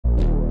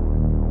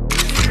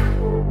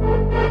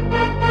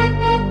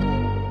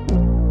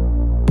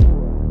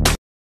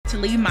to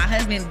leave my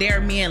husband, there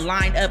are men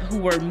lined up who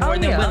were more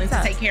than willing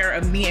to take care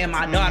of me and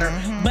my daughter.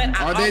 But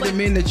are they the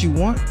men that you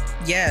want?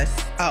 Yes.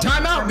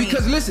 Time out,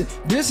 because listen,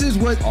 this is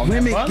what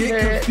women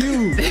get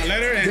confused.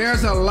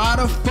 There's a lot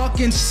of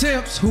fucking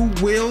simps who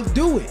will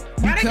do it.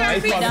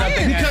 Because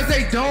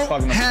they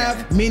don't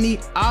have many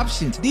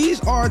options.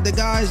 These are the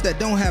guys that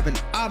don't have an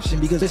option,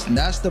 because listen,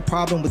 that's the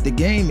problem with the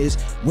game is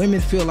women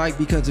feel like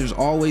because there's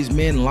always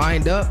men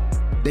lined up,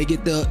 they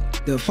get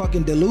the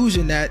fucking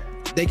delusion that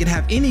they can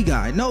have any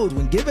guy. No,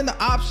 when given the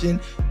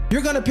option,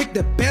 you're gonna pick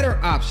the better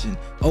option.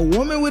 A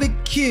woman with a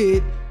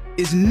kid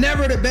is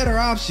never the better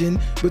option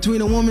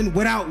between a woman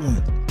without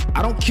one.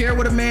 I don't care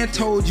what a man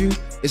told you,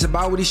 it's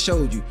about what he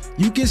showed you.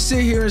 You can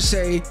sit here and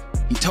say,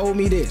 he told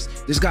me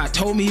this guy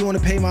told me he want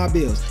to pay my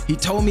bills, he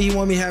told me he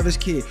want me to have his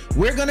kid.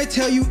 We're gonna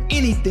tell you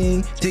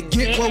anything to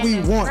get what we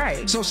want.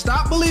 Right. So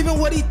stop believing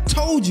what he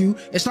told you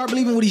and start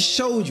believing what he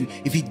showed you.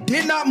 If he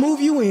did not move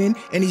you in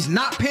and he's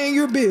not paying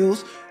your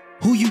bills,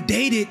 who you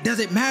dated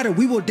doesn't matter.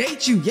 We will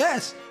date you,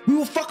 yes. We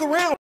will fuck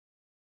around.